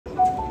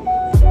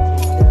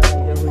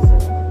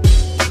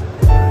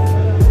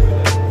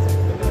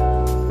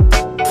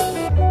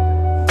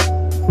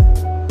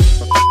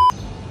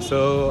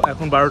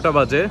12টা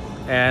বাজে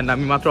অ্যান্ড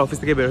আমি মাত্র অফিস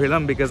থেকে বের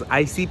হইলাম বিকজ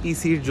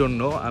আইসিপিসির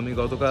জন্য আমি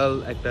গতকাল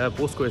একটা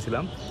পোস্ট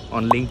করেছিলাম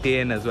on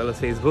LinkedIn as well as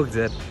Facebook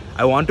that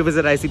I want to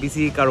visit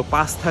আইসিপিসি। কারো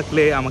পাস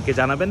থাকলে আমাকে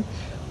জানাবেন।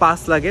 পাস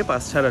লাগে,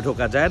 পাস ছাড়া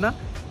ঢোকা যায় না।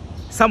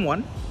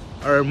 Someone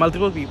or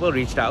multiple people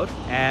reached out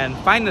and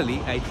finally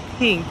I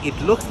think it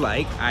looks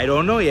like, I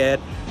don't know yet,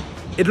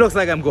 it looks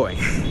like I'm going.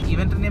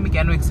 Event নিয়ে আমি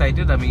কেন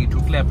এক্সাইটেড আমি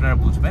ঢুকলে আপনারা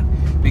বুঝবেন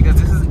because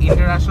this is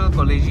international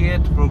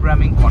collegiate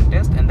programming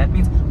contest and that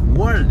means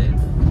world এর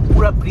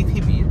পুরো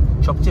পৃথিবীর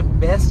সবচেয়ে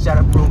বেস্ট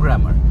যারা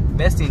programmer,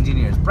 best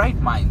engineers, bright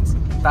minds,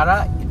 তারা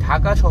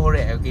ঢাকা শহরে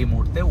এই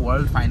মুহূর্তে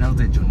ওয়ার্ল্ড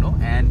ফাইনালসের জন্য।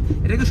 অ্যান্ড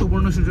এটাকে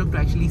সুবর্ণ সুযোগ টু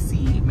অ্যাকচুয়ালি সি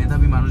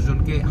মেধাবী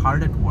মানুষজনকে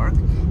হার্ড অ্যাট ওয়ার্ক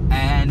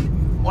অ্যান্ড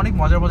অনেক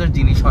মজার মজার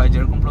জিনিস হয়,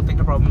 যেরকম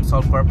প্রত্যেকটা প্রবলেম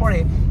সলভ করার পরে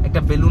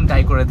একটা বেলুন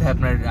টাই করে দেয়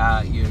আপনার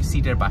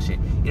সিটের পাশে।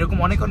 এরকম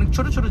অনেক অনেক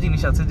ছোট ছোট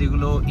জিনিস আছে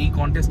যেগুলো এই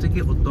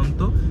কন্টেস্টটাকে অত্যন্ত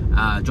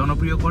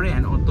জনপ্রিয় করে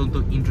অ্যান্ড অত্যন্ত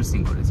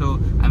ইন্টারেস্টিং করে। So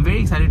I am very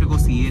excited to go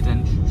C it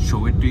and show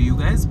it to you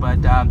guys, but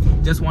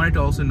just wanted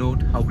to also note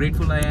how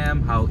grateful I am,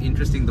 how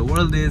interesting the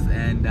world is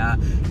and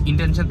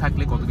intention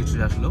থাকলে কত কিছু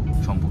আসলেও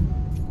সম্ভব।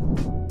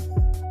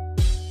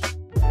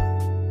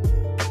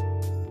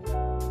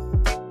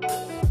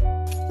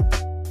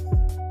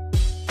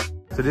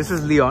 So this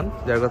is Leon,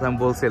 যার কথা আমি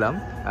বলছিলাম।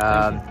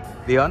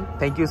 Leon,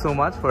 thank you so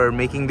much for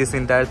making this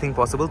entire thing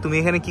possible. তুমি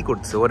এখানে কি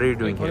করছো? What are you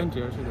doing here?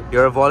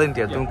 You're a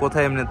volunteer. তুমি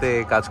কোথায় এমনিতে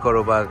কাজ করো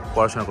বা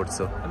পড়াশোনা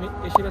করছো? আমি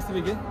Asia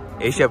প্যাসিফিকে।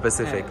 Asia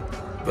Pacific.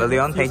 Well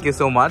Leon, thank you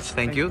so much.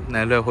 Thank you.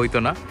 নাহলে হইতো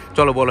না।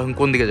 চলো বলো এখন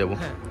কোন দিকে যাব?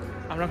 হ্যাঁ,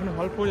 আমরা এখন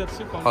হল 4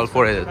 যাচ্ছি। হল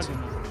 4 এ যাচ্ছি।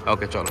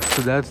 Okay, চলো। So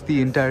that's the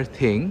entire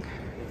thing.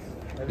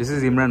 This is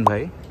Imran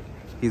bhai.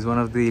 He's one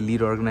of the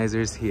lead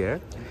organizers here.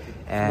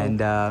 And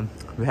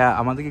ভাইয়া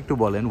আমাদেরকে একটু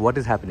বলেন what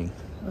is happening?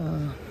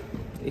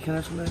 এখানে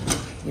আসলে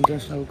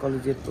international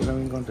collegiate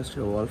programming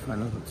কন্টেস্টের world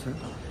final হচ্ছে।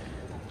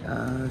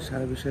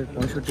 সারা বিশ্বের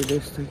 65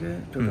 দেশ থেকে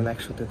টোটাল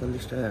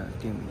 143টা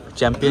টিম।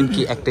 চ্যাম্পিয়ন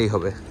কি একটাই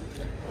হবে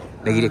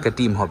নাকি একটা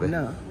টিম হবে?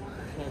 না,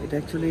 এটা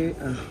অ্যাকচুয়ালি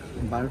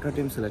 12টা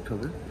টিম সিলেক্ট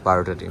হবে।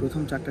 12টা টিম।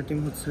 প্রথম 4টা টিম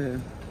হচ্ছে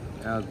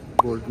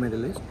গোল্ড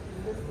মেডেলিস্ট,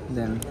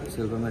 দেন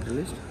সিলভার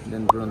মেডেলিস্ট,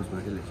 দেন ব্রোঞ্জ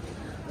মেডেলিস্ট,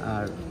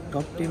 আর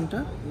টপ টিমটা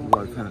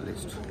world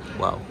finalist.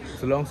 Wow.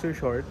 So long story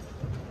short,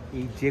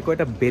 এই যে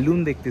কয়টা বেলুন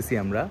দেখতেছি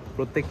আমরা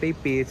প্রত্যেকটাই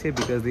পেয়েছে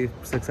because they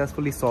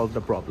successfully solve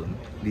the problem.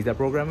 These are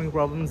programming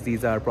problems,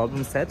 these are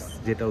problem sets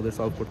যেটা ওদের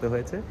সলভ করতে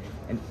হয়েছে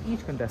and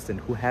each contestant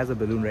who has a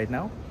balloon right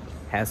now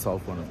has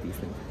solve one of this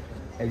things.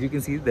 As you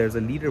can see, there's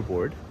a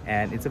leaderboard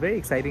and it's a very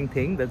exciting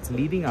thing that's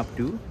leading up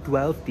to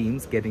 12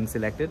 teams getting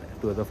selected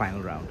to the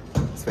final round.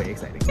 It's very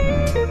exciting.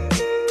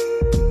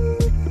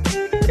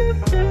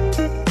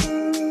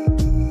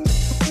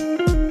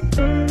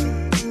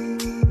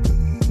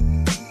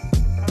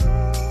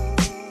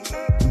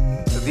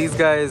 These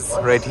guys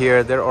right here,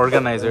 they're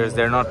organizers,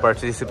 they're not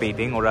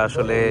participating. ওরা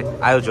আসলে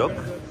আয়োজক,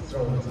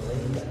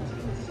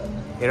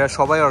 এরা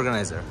সবাই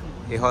organiser.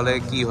 এই হলে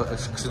কি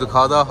শুধু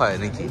খাওয়া দাওয়া হয়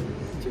নাকি?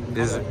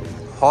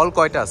 হল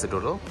কয়টা আছে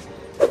টোটাল?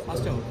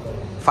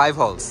 5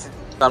 হলস।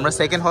 তো আমরা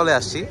সেকেন্ড হলে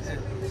আসছি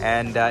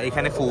অ্যান্ড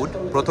এখানে ফুড।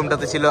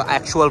 প্রথমটাতে ছিল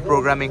অ্যাকচুয়াল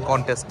প্রোগ্রামিং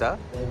কন্টেস্টটা,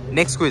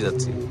 নেক্সট কই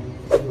যাচ্ছি?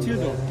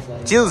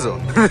 চিল জোন।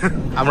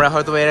 আমরা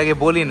হয়তো এর আগে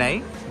বলি নাই,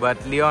 বাট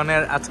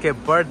লিওনের আজকে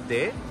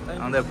বার্থডে,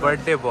 আমাদের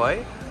birthday boy.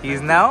 He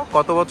is now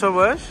কত বছর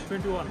বয়স?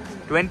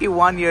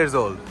 21 years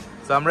old.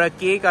 So আমরা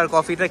কেক আর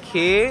কফিটা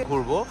খেয়ে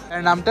ঘুরবো।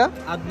 এর নামটা?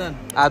 আদনান।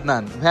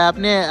 আদনান ভাই,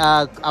 আপনি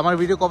আমার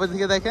ভিডিও কবে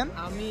থেকে দেখেন?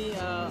 আমি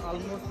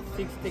অলমোস্ট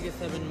 6 থেকে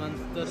 7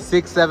 মান্থস ধরে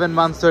 6-7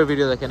 মান্থস ধরে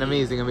ভিডিও দেখেন।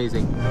 Amazing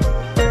amazing.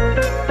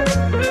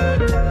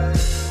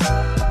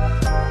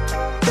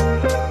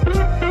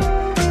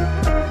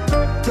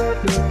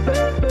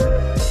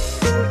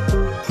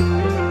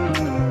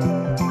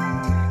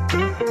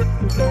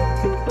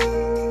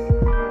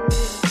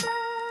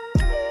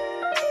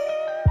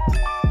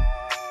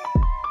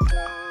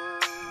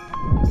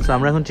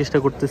 আমরা এখন চেষ্টা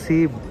করতেছি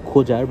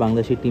খোঁজার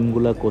বাংলাদেশি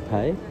টিমগুলা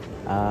কোথায়।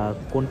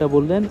 কোনটা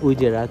বললেন? ওই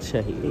যে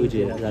রাজশাহী, ওই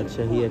যে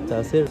রাজশাহী একটা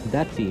আছে।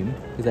 দ্যাট টিম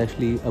ইজ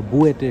অ্যাকচুয়ালি আ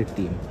বুয়েটের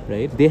team,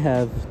 right? They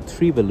have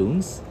 3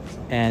 balloons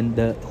and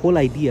the whole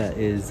idea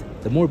is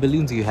the more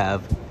balloons you have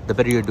the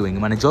better you're doing.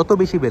 মানে যত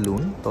বেশি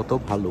বেলুন তত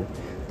ভালো।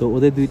 তো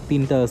ওদের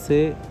 2-3টা আছে।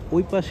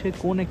 ওই পাশে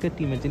কোন একটা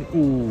টিমের জানি,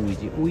 ওই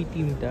যে ওই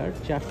টিমটার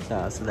 4টা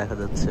আছে দেখা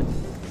যাচ্ছে।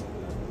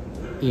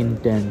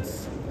 ইন্টেন্স।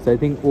 So I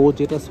think ও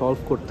যেটা সলভ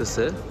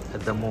করতেছে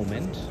at the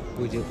moment,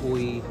 ওই যে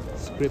ওই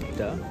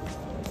স্ক্রিপ্টটা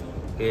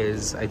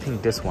is I think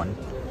this one.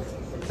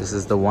 This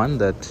is the one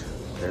that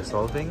they're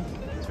solving.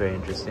 It's very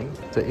interesting.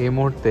 So এই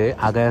মুহূর্তে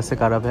আগায় আছে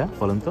কারা ভাইয়া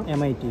বলেন তো?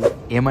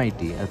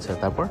 MIT। আচ্ছা,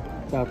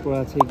 তারপর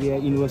আছে গিয়া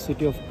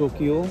ইউনিভার্সিটি অফ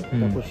টোকিও,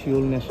 তারপর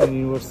Seoul national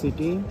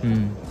university.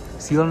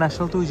 Seoul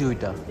national তো ওই যে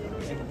ওইটা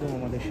একদম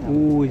আমাদের সামনে,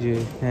 ওই যে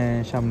হ্যাঁ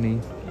সামনেই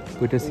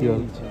ওইটা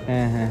সিওল।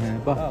 হ্যাঁ হ্যাঁ হ্যাঁ,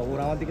 বাহ,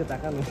 ওরা আমার দিকে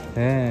তাকালো।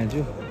 হ্যাঁ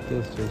জো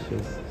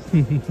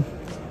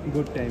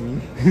গুড টাইমিং।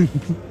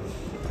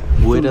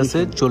 বুয়েট আছে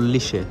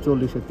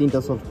 40-এ 3টা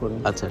সলভ করে।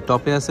 আচ্ছা,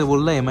 টপে আছে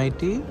বললা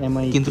MIT,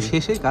 কিন্তু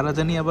শেষে কারা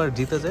জানি আবার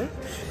জিতে যায়।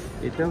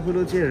 এটা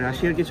হলো যে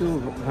রাশিয়ার কিছু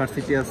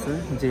ভার্সিটি আছে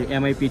যে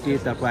এমআইপিটি,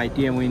 তারপর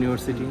আইটিএম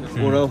ইউনিভার্সিটি,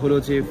 ওরা হলো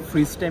যে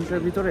ফ্রিজ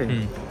টাইমটার ভিতরে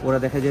ওরা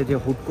দেখা যায় যে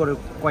হুট করে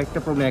কয়েকটা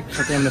প্রবলেম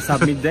একসাথে আমরা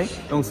সাবমিট দেয়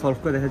এবং সলভ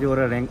করে দেখা যায়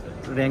ওরা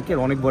র্যাঙ্কের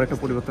অনেক বড় একটা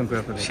পরিবর্তন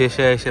করে ফেলে।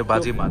 শেষে এসে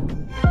বাজিমাত।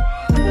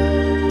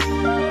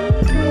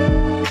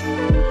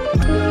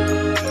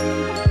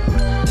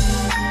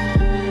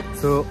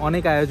 সো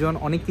অনেক আয়োজন,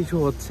 অনেক কিছু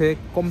হচ্ছে,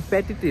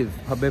 কম্পিটিটিভ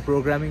ভাবে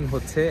প্রোগ্রামিং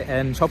হচ্ছে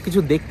এন্ড সবকিছু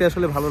দেখতে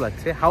আসলে ভালো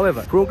লাগছে।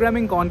 হাউএভার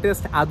প্রোগ্রামিং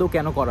কন্টেস্ট আদৌ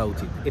কেন করা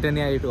উচিত এটা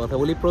নিয়ে একটু কথা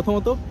বলি।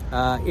 প্রথমত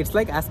it's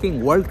like asking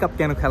world cup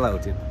কেন খেলা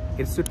উচিত।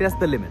 It's to test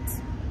the limits.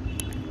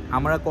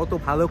 আমরা কত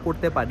ভালো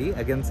করতে পারি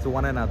এগেনস্ট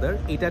ওয়ান অ্যানাদার,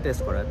 এটা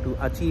টেস্ট করা। To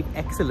achieve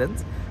excellence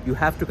you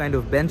have to kind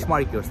of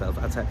benchmark yourself.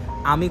 আচ্ছা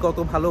আমি কত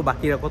ভালো,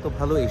 বাকিরা কত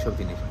ভালো, এইসব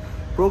জিনিস।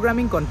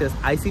 প্রোগ্রামিং কন্টেস্ট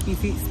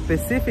আইসিপিসি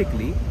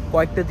স্পেসিফিকলি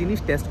কয়েকটা জিনিস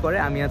টেস্ট করে।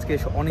 আমি আজকে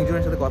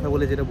অনেকজনের সাথে কথা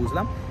বলে যেটা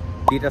বুঝলাম,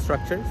 data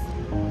structures,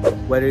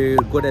 were you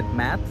good at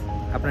math,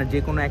 আপনার যে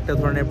কোনো একটা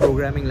ধরনের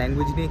প্রোগ্রামিং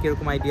ল্যাঙ্গুয়েজ নিয়ে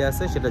কীরকম আইডিয়া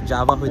আছে, সেটা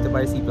জাভা হতে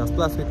পারে, সি প্লাস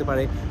প্লাস হতে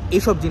পারে,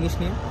 এইসব জিনিস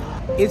নিয়ে।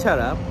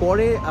 এছাড়া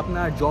পরে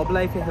আপনার জব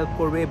লাইফে হেল্প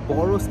করবে,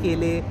 বড়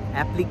স্কেলে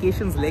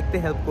অ্যাপ্লিকেশনস লিখতে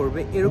হেল্প করবে,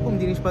 এরকম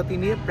জিনিসপাতি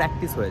নিয়ে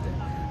প্র্যাকটিস হয়ে যায়।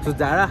 তো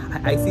যারা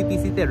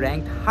আইসিপিসিতে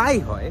র্যাঙ্ক হাই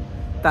হয়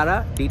তারা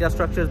ডেটা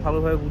স্ট্রাকচার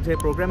ভালোভাবে বুঝে,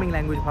 প্রোগ্রামিং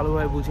ল্যাঙ্গুয়েজ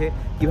ভালোভাবে বুঝে,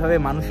 কীভাবে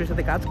মানুষের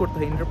সাথে কাজ করতে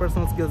হয়,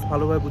 ইন্টারপার্সোনাল স্কিলস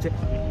ভালোভাবে বুঝে।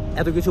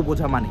 এত কিছু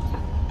বোঝা মানে কি?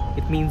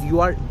 It means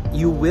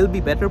you will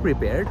be better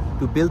prepared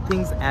to build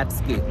things at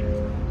scale.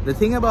 The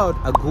thing about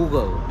a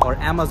Google or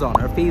Amazon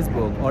or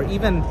Facebook or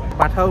even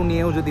Pathao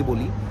নিয়েও যদি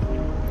বলি,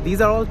 these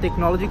are all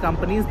technology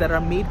companies that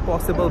are made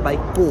possible by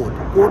code.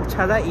 Code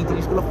ছাড়া এই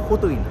জিনিসগুলো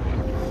হতোই না।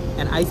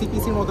 And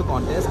ICPCর মতো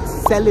contest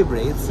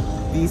celebrates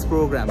these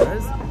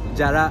programmers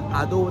যারা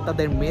আদৌ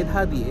তাদের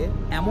মেধা দিয়ে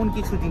এমন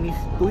কিছু জিনিস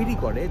তৈরি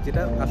করে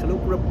যেটা আসলে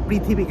পুরো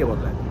পৃথিবীকে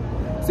বদলায়।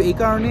 সো এই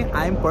কারণে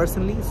I am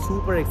personally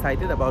super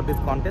excited about this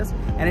contest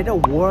and এটা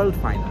ওয়ার্ল্ড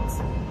ফাইনালস।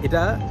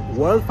 এটা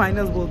ওয়ার্ল্ড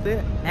ফাইনালস বলতে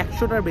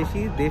 100টার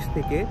বেশি দেশ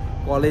থেকে,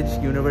 কলেজ,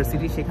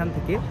 ইউনিভার্সিটি, সেখান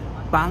থেকে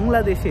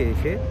বাংলাদেশে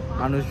এসে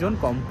মানুষজন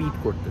কম্পিট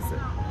করতেছে।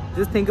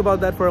 Just think about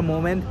that for a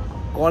moment.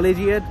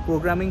 Collegiate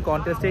programming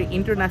কন্টেস্টের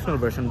international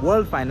version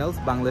world finals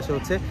বাংলাদেশে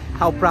হচ্ছে।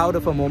 How proud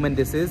of a moment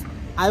this is.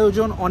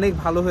 আয়োজন অনেক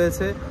ভালো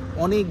হয়েছে,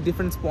 অনেক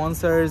ডিফারেন্ট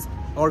স্পন্সার্স,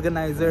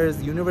 অর্গানাইজার্স,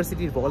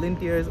 ইউনিভার্সিটির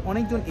ভলেন্টিয়ার্স,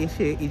 অনেকজন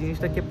এসে এই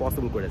জিনিসটাকে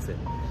পসিবল করেছে।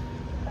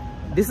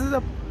 This is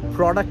a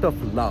product of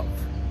love.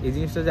 এই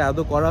জিনিসটা যে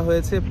আদৌ করা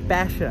হয়েছে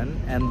প্যাশন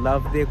অ্যান্ড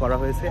লাভ দিয়ে করা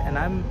হয়েছে, and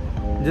I am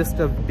just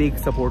a big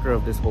supporter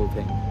of this whole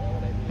thing.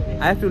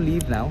 I have to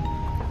leave now,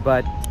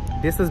 but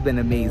this has been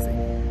amazing.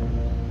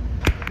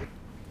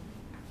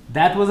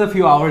 That was a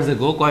few hours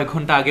ago, কয়েক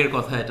ঘন্টা আগের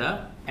কথা এটা।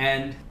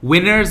 And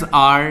winners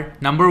are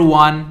number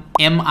 1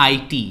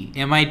 MIT.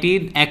 MIT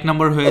এক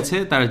নম্বর হয়েছে,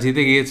 তারা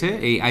জিতে গিয়েছে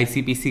এই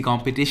ICPC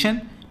competition.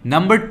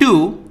 Number 2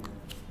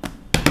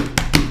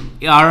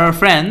 are our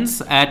friends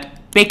at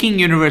Peking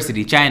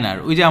University, চায়নার।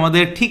 ওই যে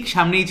আমাদের ঠিক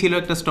সামনেই ছিল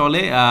একটা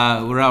স্টলে,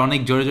 ওরা অনেক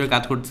জোরে জোরে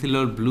কাজ করতেছিল,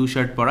 ব্লু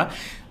শার্ট পরা।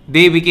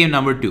 They became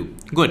number 2.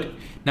 Good.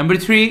 Number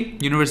 3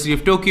 University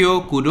of Tokyo,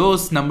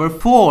 Kudos. Number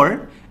 4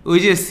 ওই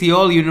যে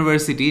সিওল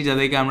ইউনিভার্সিটি,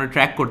 যাদেরকে আমরা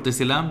ট্র্যাক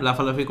করতেছিলাম,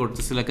 লাফালাফি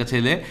করতেছিল একটা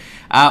ছেলে,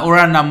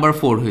 ওরা নাম্বার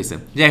 4 হয়েছে।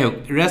 যাই হোক,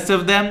 rest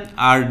of them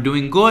are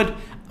doing good.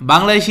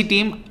 Bangladeshi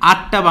team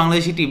 8টা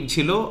Bangladeshi team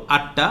ছিল,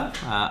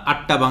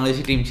 8টা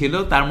বাংলাদেশি টিম ছিল,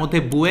 তার মধ্যে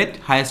বুয়েট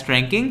হাইয়েস্ট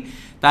র্যাঙ্কিং,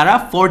 তারা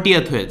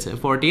 40th হয়েছে।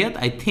 40th,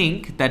 I think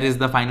that is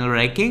the final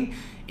ranking.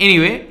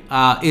 Anyway,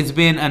 it's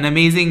been an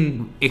amazing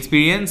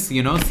experience,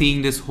 you know, seeing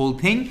this whole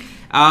thing.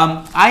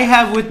 I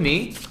have with me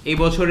এই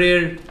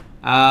বছরের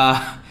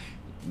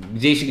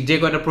যে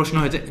কয়টা প্রশ্ন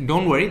হয়েছে।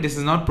 Don't worry, this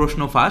is not প্রশ্ন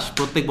ফাঁস।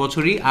 প্রত্যেক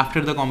বছরই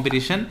আফটার দ্য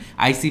কম্পিটিশন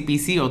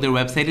আইসিপিসি ওদের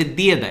ওয়েবসাইটে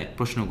দিয়ে দেয়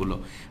প্রশ্নগুলো।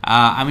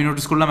 আমি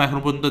নোটিস করলাম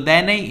এখনো পর্যন্ত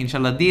দেয় নাই,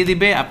 ইনশাল্লাহ দিয়ে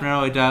দিবে। আপনারা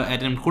ওইটা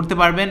অ্যাটেম্প্ট করতে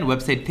পারবেন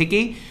ওয়েবসাইট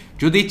থেকেই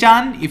যদি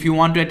চান। If you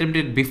want to attempt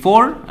it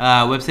before,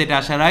 ওয়েবসাইটে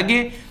আসার আগে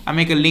আমি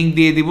একটা লিঙ্ক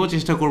দিয়ে দিব,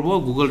 চেষ্টা করব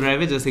গুগল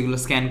ড্রাইভে জাস্ট এগুলো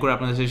স্ক্যান করে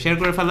আপনাদের সাথে শেয়ার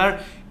করে ফেলার।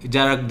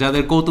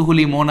 যাদের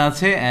কৌতূহলী মন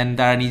আছে অ্যান্ড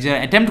তারা নিজেরা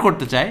অ্যাটেম্প্ট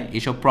করতে চায়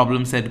এইসব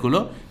প্রবলেম সেটগুলো,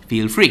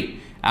 feel free.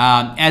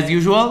 As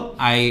usual,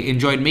 I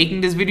enjoyed making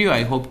this video.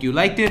 I hope you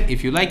liked it. If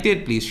you liked it,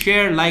 please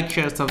share, like,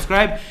 share,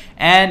 subscribe.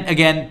 And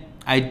again,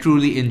 I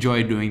truly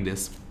enjoyed doing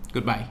this.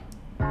 Goodbye.